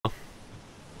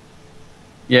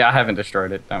Yeah, I haven't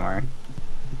destroyed it. Don't worry.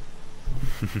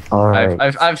 Alright.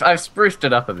 I've spruced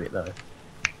it up a bit though.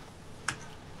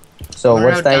 So I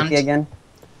what's wonder the how IP again?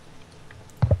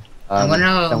 I wonder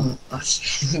how. Someone, Oh,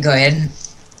 shit. Go ahead.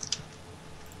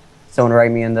 someone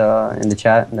write me in the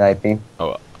chat the IP.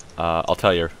 Oh, I'll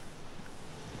tell you.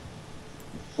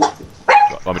 Want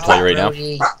me to tell you right now?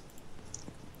 Brody.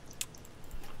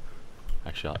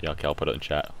 Actually, yeah, okay, I'll put it in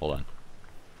chat. Hold on.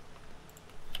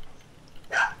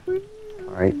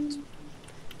 Alright.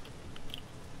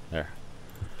 There.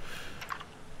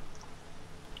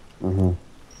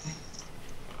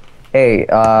 Hey,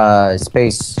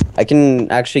 Space. I can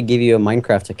actually give you a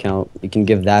Minecraft account. You can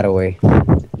give that away.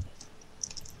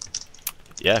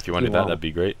 Yeah, if you want to do that, that'd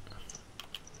be great.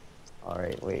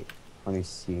 Alright, wait. Let me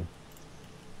see.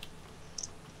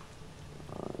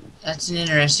 That's an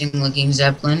interesting looking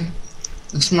Zeppelin.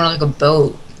 Looks more like a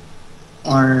boat.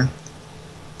 Or.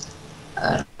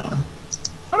 I don't know.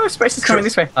 Oh no, Space is coming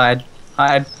this way. Hide.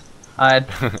 Hide. Hide.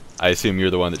 I assume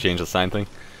you're the one that changed the sign thing?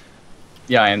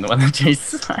 Yeah, I am the one that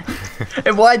chased the sign.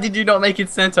 And why did you not make it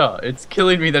center? It's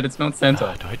killing me that it's not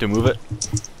center. Do I have to move it?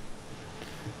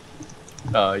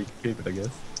 Oh, you can keep it, I guess.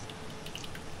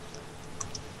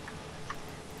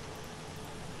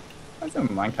 Why's there a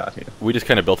minecart here? We just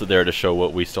kind of built it there to show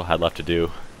what we still had left to do.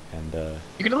 And,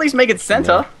 You could at least make it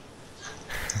center.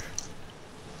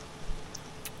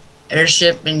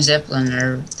 Airship and Zeppelin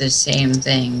are the same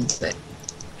thing, but.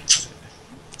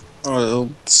 Oh,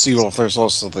 let's see if there's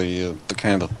also the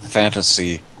kind of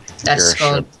fantasy That's airship.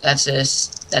 called. That's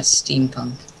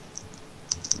steampunk.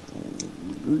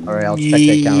 Alright, I'll check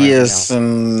that account right Yes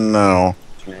and no.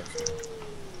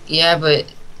 Yeah, but.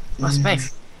 Oh,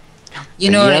 Space.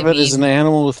 You know what I Rabbit is mean. an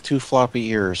animal with 2 floppy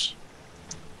ears.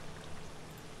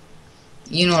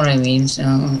 You know what I mean. So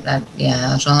that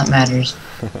that's all that matters.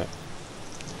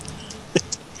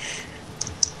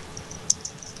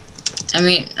 I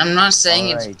mean, I'm not saying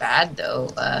it's Alright. bad though.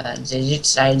 I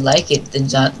like it.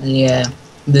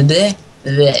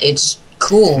 It's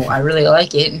cool. I really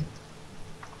like it.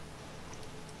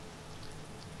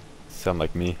 sound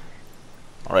like me.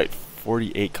 Alright,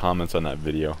 48 comments on that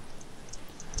video.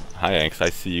 Hi, Anks, I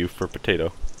see you for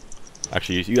potato.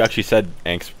 Actually, you actually said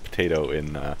Anks potato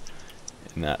in that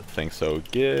thing, so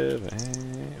give...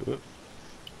 whoop.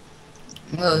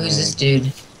 Whoa, who's this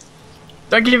dude?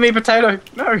 Don't give me potato.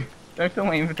 No. Don't fill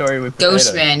my inventory with potato.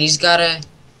 Ghost Man. He's got a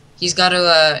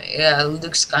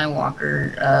Luke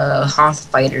Skywalker Hoth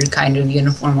fighter kind of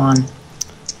uniform on.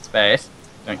 Space.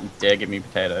 Don't you dare give me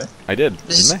potato. I did,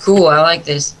 This didn't is cool. I like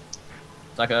this.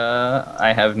 It's like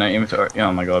I have no inventory.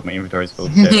 Oh my god, my inventory is full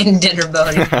of potato. Dinner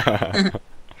bounty. I?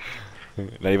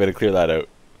 Now you better clear that out.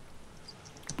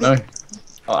 No.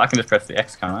 Oh, I can just press the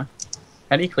X, can't I?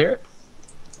 How do you clear it?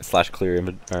 / clear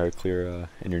in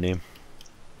your name.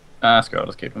 Screw it, I'll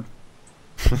just keep them.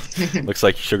 Looks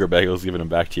like Sugar Bagel's giving them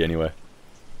back to you anyway.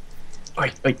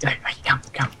 Wait, come.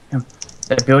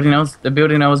 The building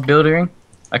I was building,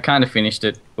 I kind of finished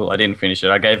it. Well, I didn't finish it.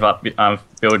 I gave up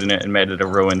building it and made it a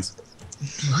ruins.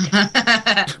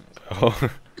 Oh,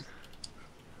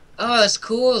 Oh, that's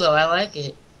cool though. I like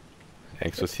it.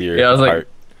 Anks was here. Yeah, I was like- Heart.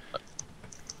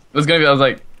 I was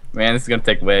like, man, this is gonna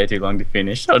take way too long to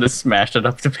finish. So I just smashed it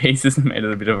up to pieces and made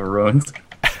it a bit of a ruins.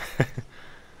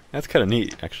 That's kind of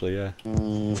neat, actually, yeah.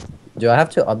 Do I have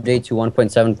to update to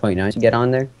 1.7.9 to get on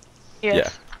there? Yeah.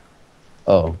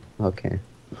 Oh, okay.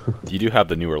 You do have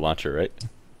the newer launcher, right?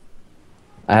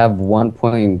 I have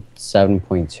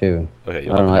 1.7.2. Okay, I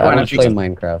you'll don't know. have I Why don't don't you play just-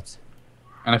 Minecraft.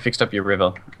 And I fixed up your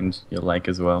river and your lake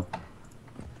as well.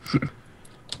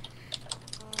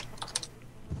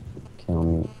 Kill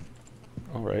me.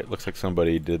 Alright, looks like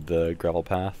somebody did the gravel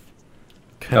path.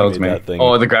 That was Made me. that thing.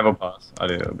 Oh, the gravel pass. I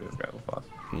did a bit of gravel pass.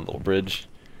 A little bridge.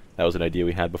 That was an idea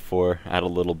we had before. I had a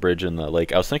little bridge in the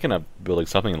lake. I was thinking of building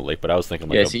something in the lake, but I was thinking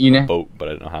like Yeah, a so you know- boat, but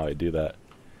I didn't know how I'd do that.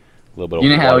 A little bit of You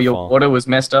know how your waterfall. water was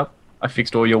messed up? I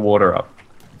fixed all your water up.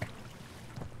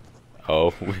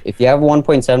 Oh, If you have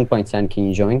 1.7.10, can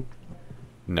you join?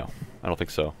 no. I don't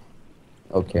think so.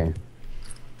 Okay.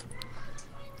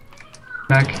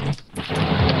 Back.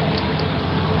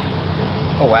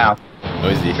 Oh wow.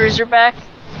 Noisy. Cruiser back.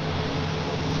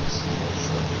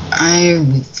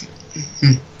 I'm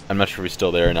I'm not sure if he's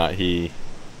still there or not. He's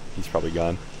probably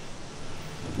gone.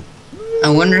 I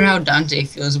wonder how Dante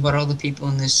feels about all the people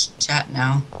in this chat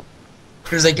now.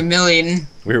 There's like a million.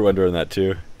 We were wondering that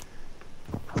too.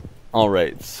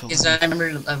 Alright, so... Because I remember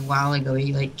a while ago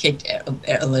he like kicked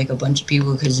like a bunch of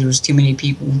people because there was too many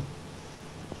people.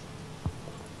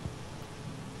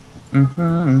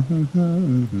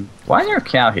 Why is there a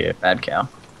cow here? Bad cow.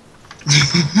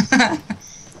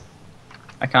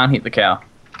 I can't hit the cow.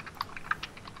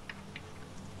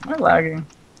 Am I lagging?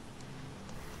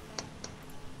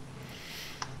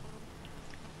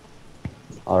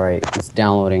 Alright, it's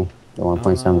downloading the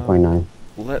 1.7.9.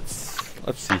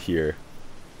 Let's see here.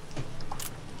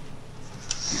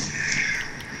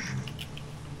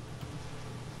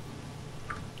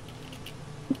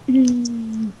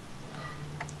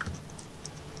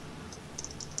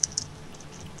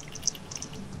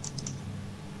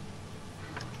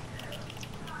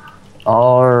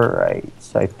 Alright,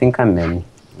 so I think I'm in.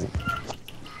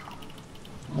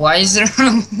 Why is there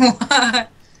what?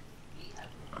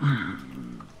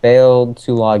 Failed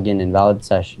to log in, invalid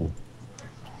session.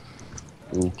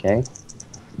 Okay.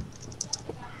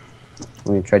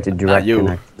 Let me try to direct you.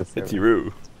 connect to the server. It's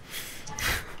you.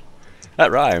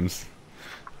 That rhymes.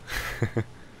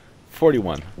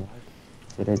 41.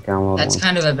 Did it download That's one?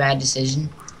 kind of a bad decision.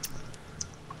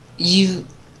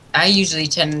 I usually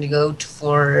tend to go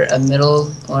for a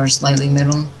middle or slightly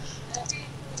middle.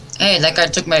 Hey, that guy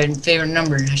took my favorite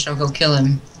number. I shall go kill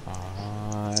him.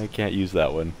 I can't use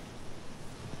that one.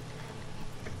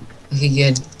 Okay,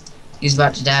 good. He's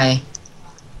about to die.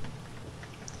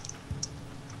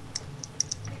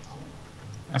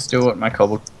 I still want my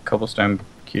cobblestone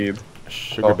cube.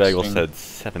 Sugar Bagel Boxing. said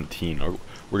 17, or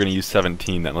we're gonna use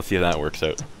 17 then. Let's see how that works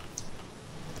out.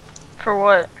 For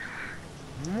what?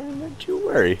 Don't you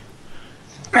worry.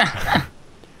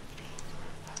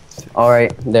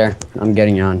 Alright, there. I'm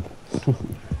getting on.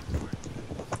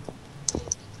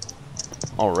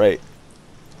 Alright.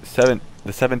 The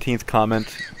 17th comment.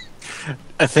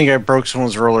 I think I broke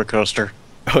someone's roller coaster.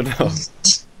 Oh no.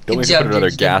 Don't Good make me job, put another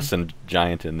dude. gas and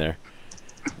giant in there.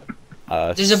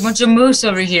 There's a bunch of moose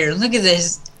over here. Look at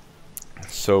this.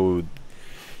 So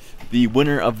the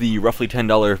winner of the roughly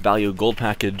 $10 value gold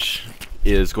package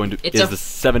is going to It's is a- the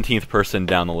 17th person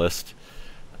down the list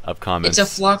of comments.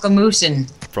 It's a flock of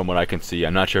moosin. From what I can see.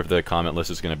 I'm not sure if the comment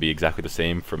list is going to be exactly the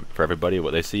same for everybody,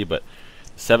 what they see, but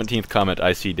 17th comment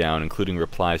I see down, including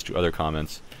replies to other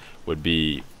comments, would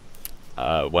be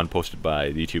one posted by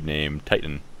the YouTube name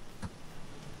Titan.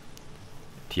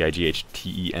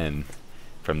 Tighten.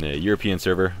 From the European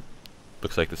server.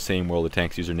 Looks like the same World of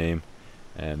Tanks username,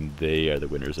 and they are the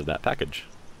winners of that package.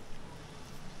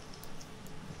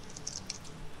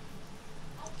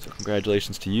 So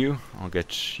congratulations to you. I'll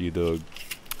get you the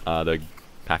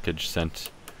package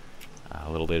sent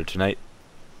a little later tonight.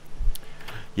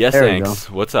 Yes, There we thanks.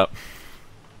 What's up?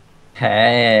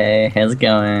 Hey, how's it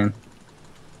going?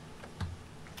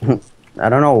 I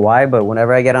don't know why, but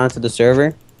whenever I get onto the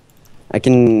server, I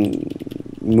can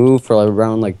move for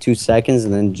around like 2 seconds,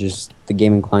 and then just the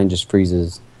gaming client just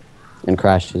freezes and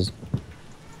crashes.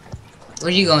 Where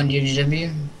are you going,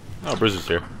 DGW? Oh, Brizzer's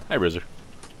here. Hi, Brizzer.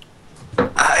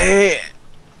 I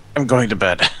am going to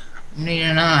bed. No,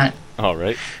 you're not. All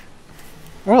right.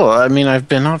 Well, I mean, I've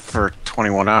been up for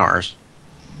 21 hours.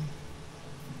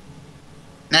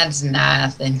 That's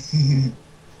nothing.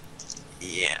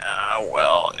 Yeah,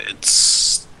 well,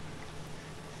 it's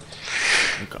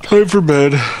Okay. time for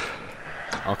bed.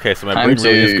 Okay, so my Time brain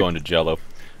really is to- going to Jello.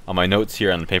 On my notes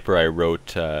here on the paper I wrote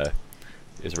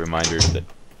is a reminder that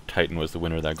Titan was the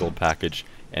winner of that gold package,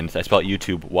 and I spelled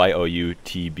YouTube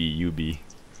YOUTBUB.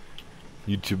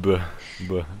 YouTube,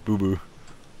 boo boo,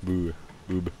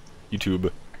 boob,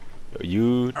 YouTube,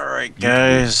 you. All right,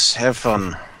 guys, have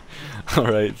fun. All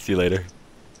right, see you later.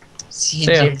 See you,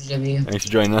 See ya. DGW. Thanks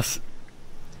for joining us.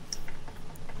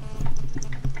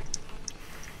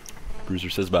 Bruiser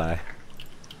says bye.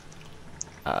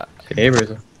 Hey,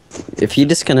 Bruiser. If he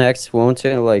disconnects, won't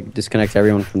it like disconnect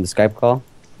everyone from the Skype call?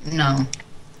 No.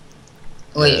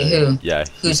 Wait, who? Yeah.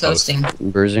 Who's he hosts.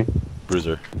 hosting? Bruising?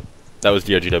 Bruiser. That was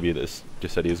DRGW that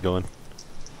just said he was going.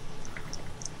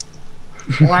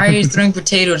 Why are you throwing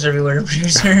potatoes everywhere,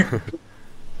 producer?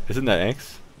 Isn't that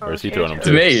Anks? Or is he Okay, throwing them It's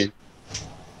too? me.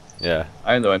 Yeah.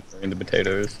 I'm the one throwing the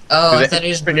potatoes. Oh, I Is it- thought it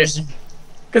was producer.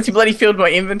 Because he bloody filled my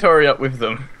inventory up with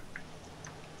them.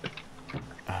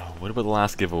 Oh, what about the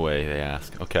last giveaway, they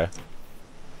ask? Okay.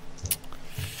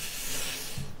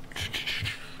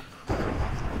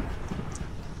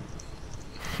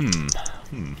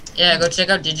 Yeah, go check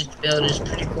out Digit's build. It's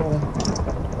pretty cool.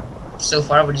 So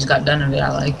far, what he's got done of it, I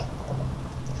like.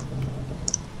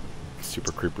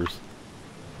 Super creepers.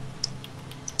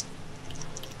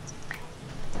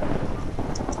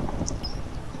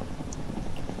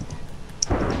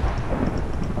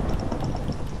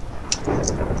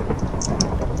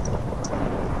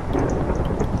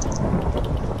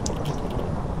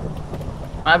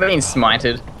 I've been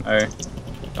smited. Oh.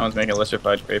 No one's making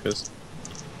electrified creepers.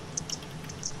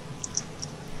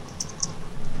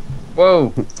 Whoa!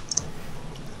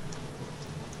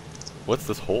 What's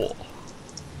this hole?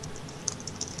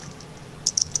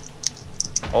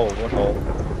 hole? What hole?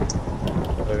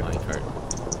 Minecart.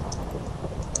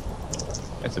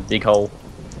 That's a big hole.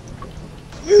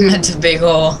 That's a big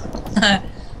hole.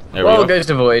 There Well, we it go. goes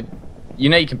to void. You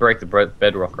know you can break the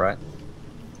bedrock, right?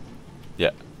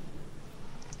 Yeah.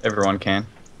 Everyone can.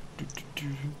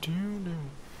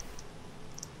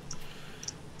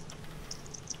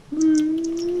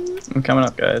 I'm coming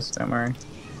up, guys. Don't worry.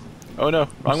 Oh no,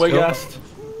 wrong way, Still- guest.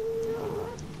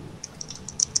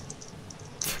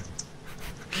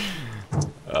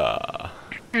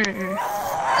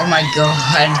 Oh my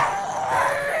god.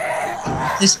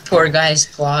 This poor guy's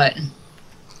plot.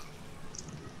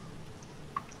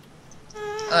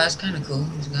 Oh, that's kind of cool.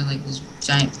 He's got like this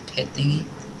giant pit thingy.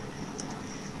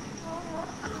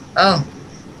 Oh,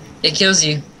 it kills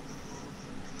you.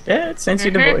 Yeah, it sends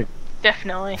you to Mhm. void.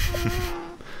 Definitely.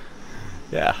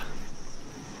 Yeah.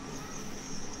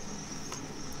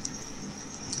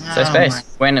 So Oh space.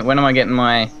 my- When am I getting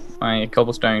my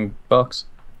cobblestone box?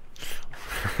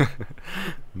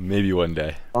 Maybe one day.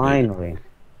 Maybe. Finally.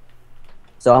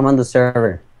 So I'm on the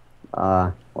server.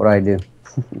 What do I do?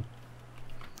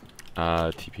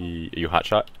 TP. Are you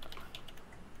hotshot?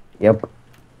 Yep.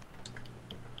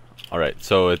 All right.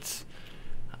 So it's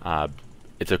a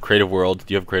creative world.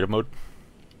 Do you have creative mode?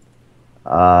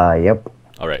 Yep.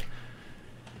 All right.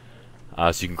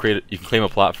 So you can claim a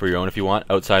plot for your own if you want.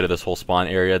 Outside of this whole spawn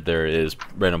area, there is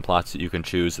random plots that you can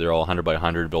choose. They're all 100 by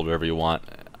 100. Build whatever you want.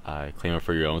 Claim it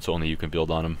for your own, so only you can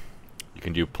build on them. You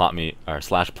can do plot me or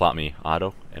 /plot me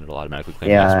auto, and it'll automatically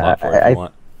claim the next Yeah, plot for it if you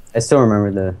want. I still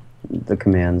remember the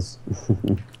commands.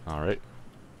 All right.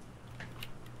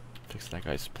 Fix that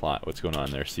guy's plot. What's going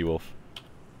on there, Seawolf?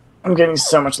 I'm getting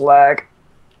so much lag.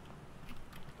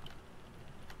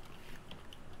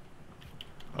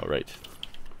 All right.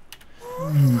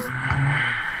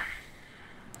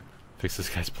 Fix this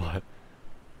guy's plot.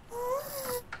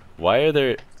 Why are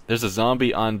there's a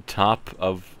zombie on top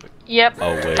of... Yep.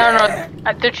 Oh, wait. I don't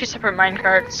know. They're two separate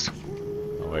minecarts.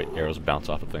 Oh wait, arrows bounce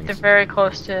off of things. They're very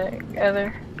close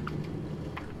together.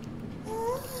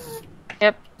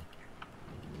 Yep.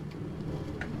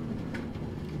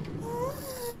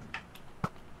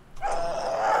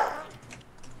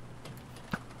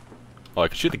 Oh, I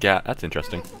could shoot the gat. That's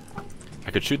interesting.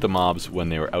 I could shoot the mobs when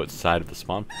they were outside of the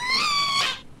spawn.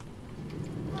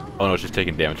 Oh no, it's just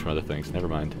taking damage from other things. Never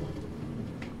mind.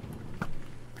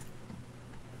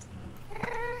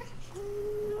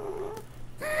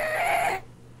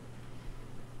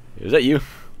 Is that you?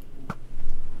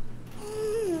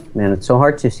 Man, it's so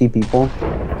hard to see people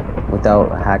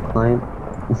without a hack client.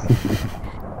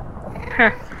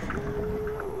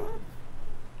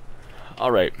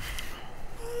 Alright.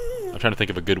 I'm trying to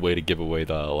think of a good way to give away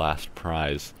the last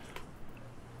prize.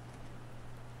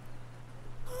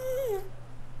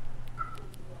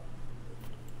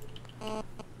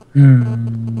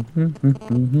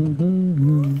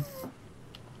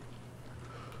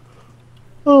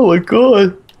 Oh my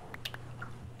god.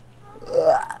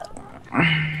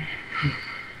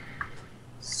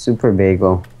 Super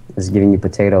Bagel is giving you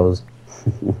potatoes.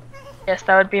 Yes,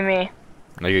 that would be me.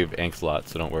 I gave Anks a lot,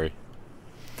 so don't worry.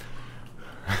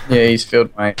 Yeah, he's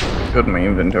filled my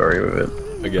inventory with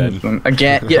it. Again.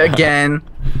 Again. Yeah, again.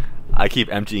 I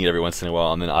keep emptying it every once in a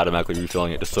while and then automatically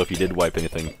refilling it just so if you did wipe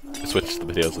anything, switch the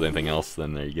potatoes with anything else,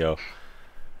 then there you go.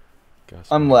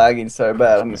 I'm lagging so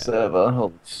bad on the server.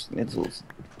 Holy schnitzels.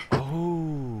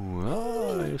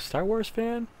 Oh, you're a Star Wars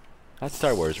fan? That's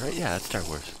Star Wars, right? Yeah, that's Star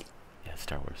Wars. Yeah, it's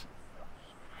Star Wars.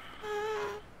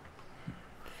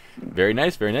 Very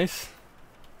nice, very nice.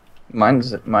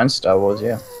 Mine's Star Wars,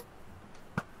 yeah.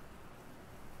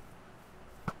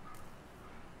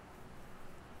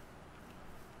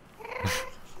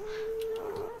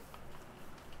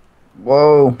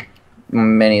 Whoa,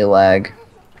 many lag.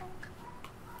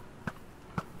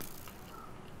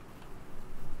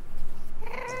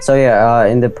 So yeah,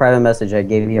 in the private message, I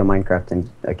gave you a Minecraft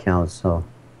account, so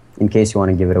in case you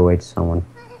want to give it away to someone.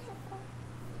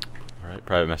 Alright,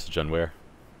 private message on where?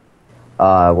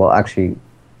 Well, actually,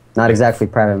 not exactly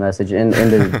private message in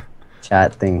the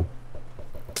chat thing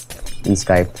in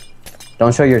Skype.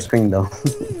 Don't show your screen though.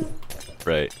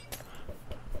 Right.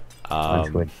 On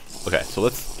Twitch. Okay, so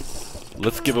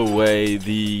let's give away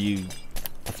the...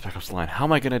 Let's back up the line. How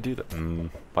am I gonna do that?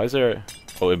 Why is there...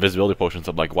 Oh, invisibility potions.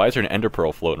 I'm like, why is there an ender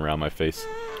pearl floating around my face?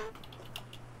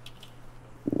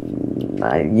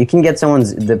 You can get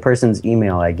the person's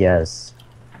email, I guess.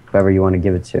 Whoever you want to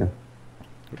give it to.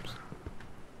 Oops.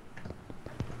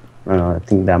 I don't know, I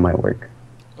think that might work.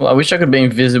 Well, I wish I could be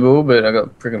invisible, but I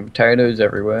got freaking potatoes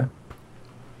everywhere.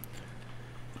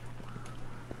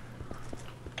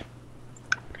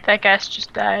 That gas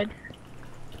just died.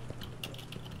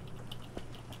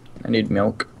 need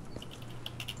milk.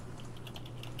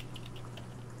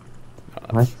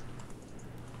 What?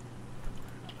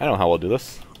 I know how we'll do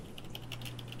this.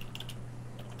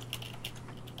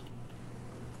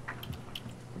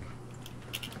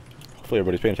 Hopefully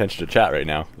everybody's paying attention to chat right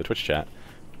now, the Twitch chat.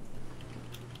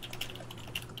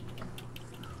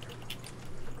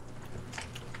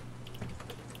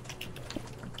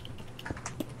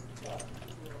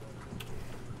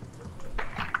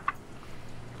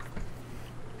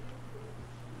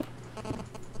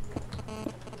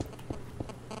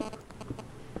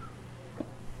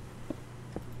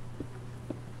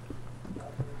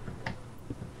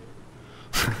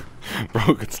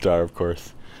 Broken Star, of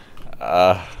course.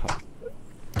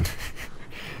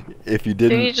 If you Did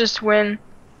didn't... he just win?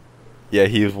 Yeah,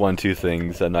 he's won 2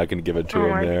 things. I'm not going to give it to Oh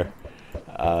him my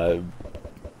there.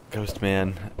 Ghost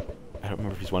Man, I don't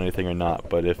remember if he's won anything or not,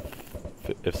 but if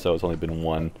so, it's only been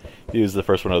 1. He was the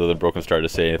first one other than Broken Star to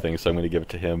say anything, so I'm going to give it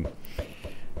to him.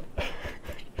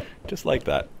 Just like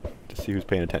that, to see who's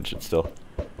paying attention still.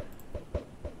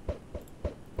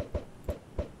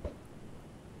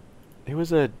 It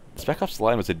was a... Spec Ops: The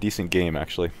Line was a decent game,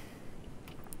 actually.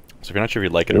 So if you're not sure if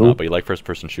you like it or not, but you like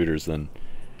first-person shooters, then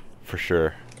for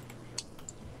sure,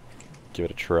 give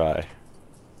it a try.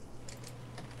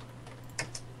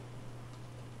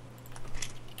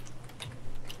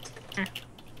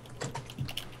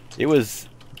 It was...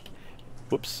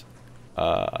 Whoops.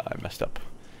 I messed up.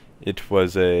 It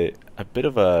was a bit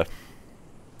of a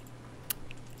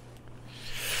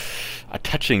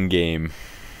touching game.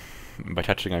 By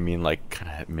touching, I mean like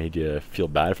kind of made you feel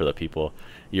bad for the people.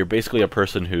 You're basically a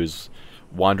person who's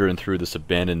wandering through this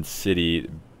abandoned city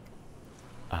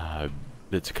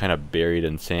that's kind of buried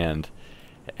in sand,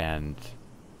 and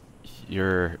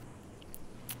you're...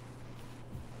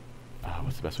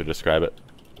 what's the best way to describe it?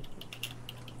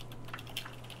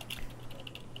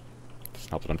 It's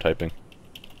not what I'm typing.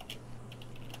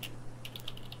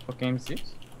 What game is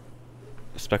this?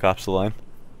 Spec Ops: The Line.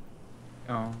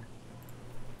 Oh.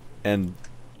 And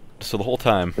so the whole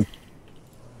time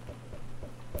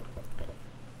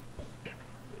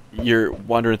you're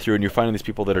wandering through and you're finding these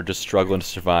people that are just struggling to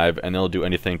survive, and they'll do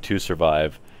anything to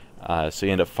survive. So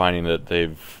you end up finding that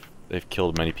they've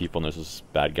killed many people, and there's this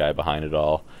bad guy behind it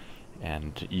all.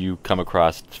 And you come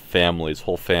across families,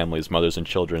 whole families, mothers and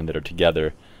children that are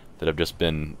together, that have just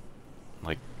been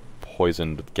like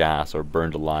poisoned with gas or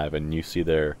burned alive, and you see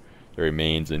their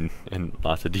remains in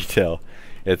lots of detail.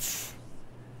 It's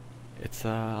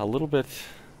a little bit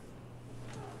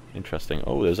interesting.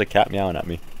 Oh, there's a cat meowing at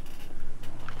me.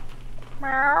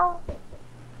 Meow.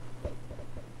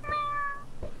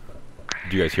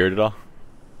 Do you guys hear it at all?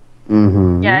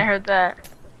 Mm-hmm. Yeah, I heard that.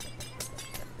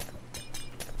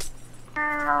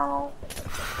 Meow.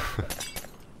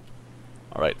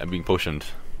 Alright, I'm being potioned.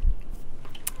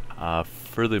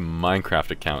 For the Minecraft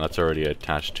account, that's already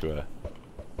attached to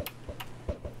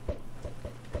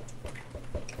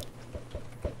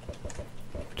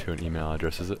an email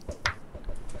address, is it?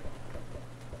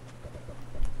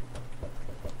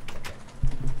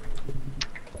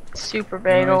 Super You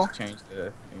bagel. always change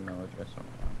the email address on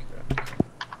Minecraft.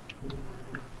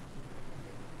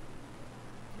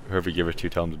 Whoever you give it to,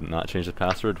 tell them to not change the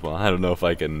password? Well, I don't know if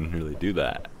I can really do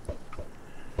that.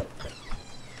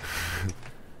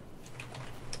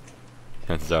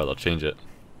 Chances are they'll change it.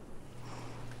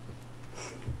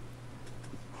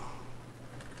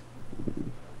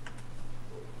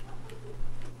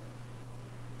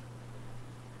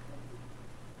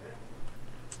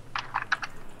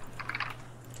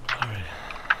 Alright.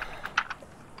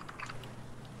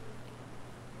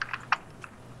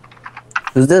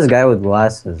 Who's this guy with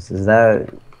glasses? Is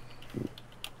that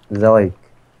like...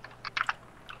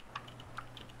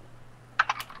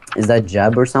 Is that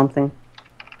Jeb or something?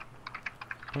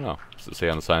 I don't know. Does it say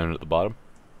on the sign at the bottom?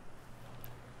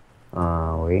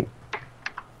 Wait.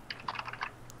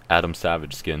 Adam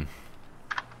Savage skin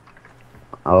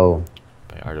Oh.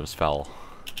 by Artemis Fowl.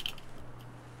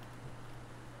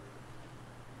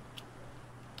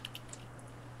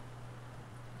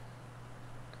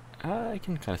 I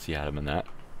can kind of see Adam in that.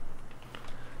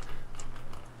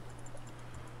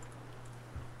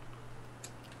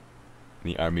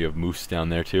 The army of moose down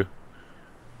there too.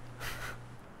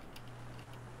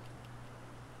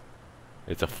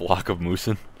 It's a flock of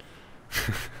moosin.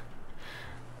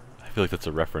 I feel like that's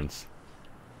a reference.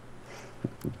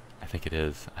 I think it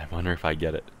is. I wonder if I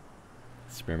get it.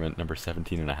 Experiment number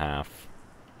 17 and a half.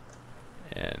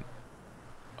 And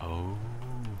oh,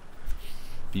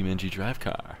 BeamNG drive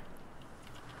car.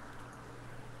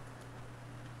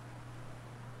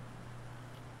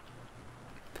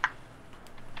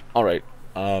 All right.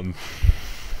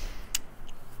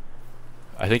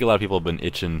 I think a lot of people have been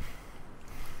itching.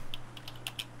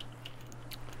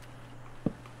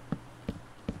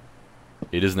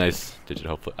 It is nice, Digit.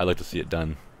 Hopefully, I'd like to see it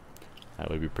done.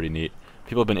 That would be pretty neat.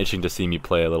 People have been itching to see me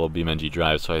play a little BeamNG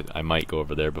Drive, so I might go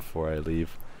over there before I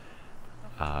leave.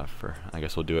 I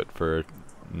guess we'll do it for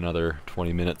another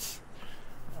 20 minutes.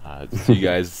 So you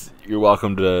guys, you're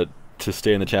welcome to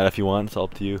stay in the chat if you want. It's all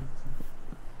up to you.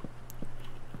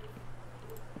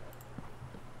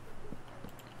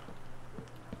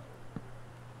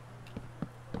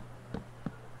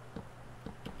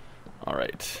 All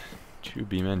right, to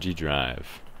BeamNG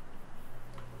Drive.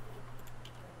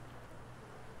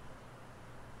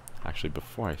 Actually,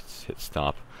 before I hit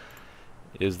stop,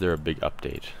 is there a big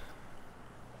update?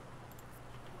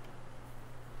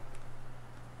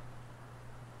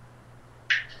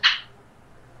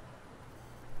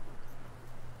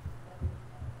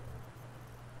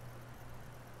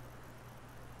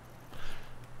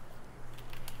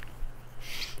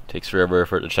 Takes forever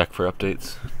for it to check for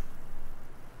updates.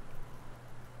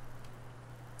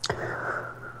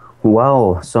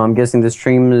 Wow, so I'm guessing the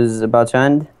stream is about to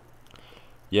end?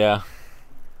 Yeah.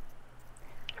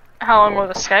 How long will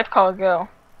the Skype call go?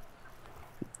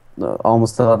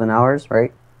 Almost 11 hours,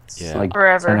 right? It's Yeah. like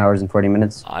Forever. 10 hours and 40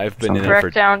 minutes. I've been in it Direct for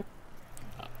down.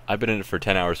 I've been in it for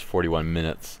 10 hours 41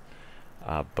 minutes.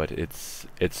 But it's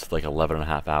like 11 and a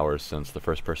half hours since the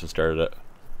first person started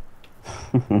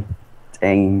it.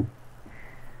 Dang.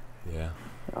 Yeah.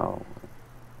 Oh.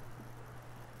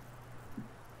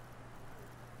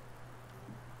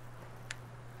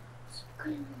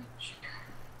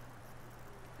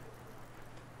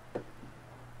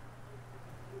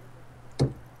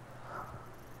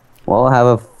 Well, have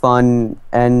a fun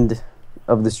end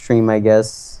of the stream, I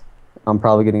guess. I'm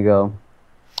probably gonna go.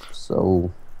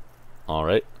 So. All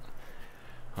right.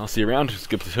 I'll see you around. Just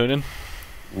good to tune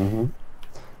in.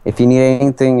 If you need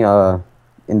anything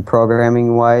in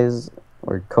programming wise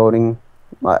or coding,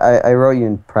 I wrote you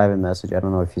in private message. I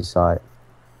don't know if you saw it.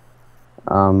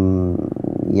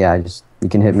 Yeah, just you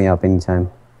can hit me up anytime.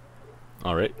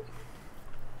 All right.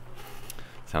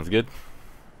 Sounds good.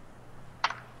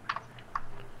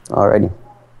 Alrighty.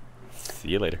 See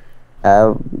you later.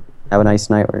 Have a nice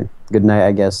night or good night,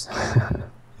 I guess.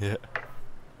 Yeah.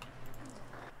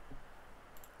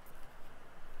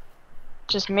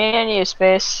 Just me and you,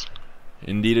 Space.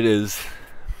 Indeed it is.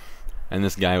 And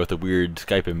this guy with the weird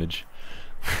Skype image.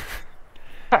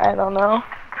 I don't know.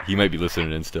 He might be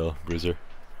listening in still, Bruiser.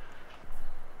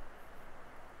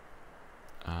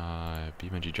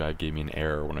 BeamNG Drive gave me an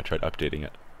error when I tried updating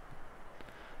it.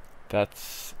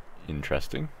 That's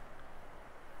interesting.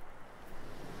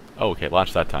 Oh, okay,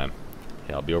 launch that time.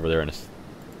 Okay, I'll be over there in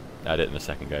at it in a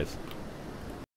second, guys.